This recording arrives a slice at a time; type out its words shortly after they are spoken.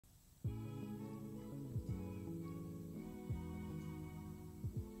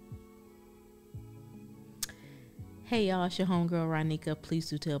Hey y'all, it's your homegirl Ronika. Please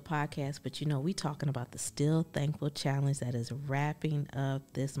do tell podcast, but you know we talking about the Still Thankful Challenge that is wrapping up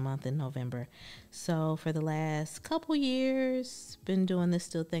this month in November. So for the last couple years, been doing this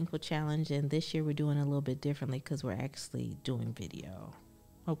Still Thankful Challenge, and this year we're doing it a little bit differently because we're actually doing video.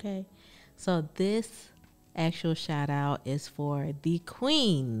 Okay, so this actual shout out is for the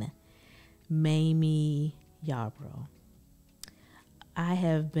Queen, Mamie Yarbrough. I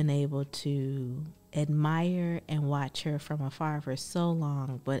have been able to admire and watch her from afar for so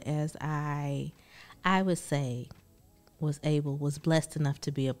long, but as I would say was blessed enough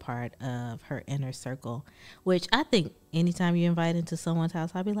to be a part of her inner circle, which I think anytime you invite into someone's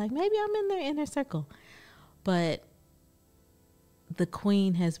house, I'll be like, maybe I'm in their inner circle. But the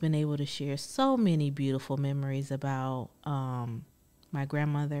Queen has been able to share so many beautiful memories about my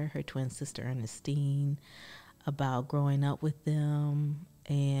grandmother, her twin sister Ernestine, about growing up with them,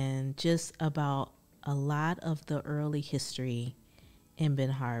 and just about a lot of the early history in Ben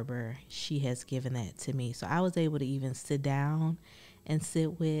Harbor. She has given that to me. So I was able to even sit down and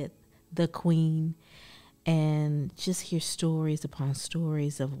sit with the Queen and just hear stories upon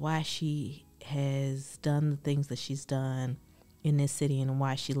stories of why she has done the things that she's done in this city and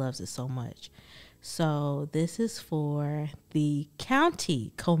why she loves it so much. So this is for the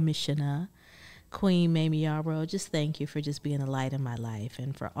county commissioner, Queen Mamie Yarbrough. Just thank you for just being a light in my life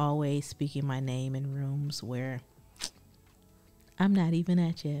and for always speaking my name in rooms where I'm not even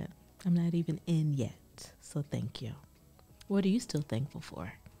at yet. I'm not even in yet. So thank you. What are you still thankful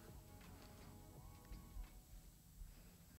for?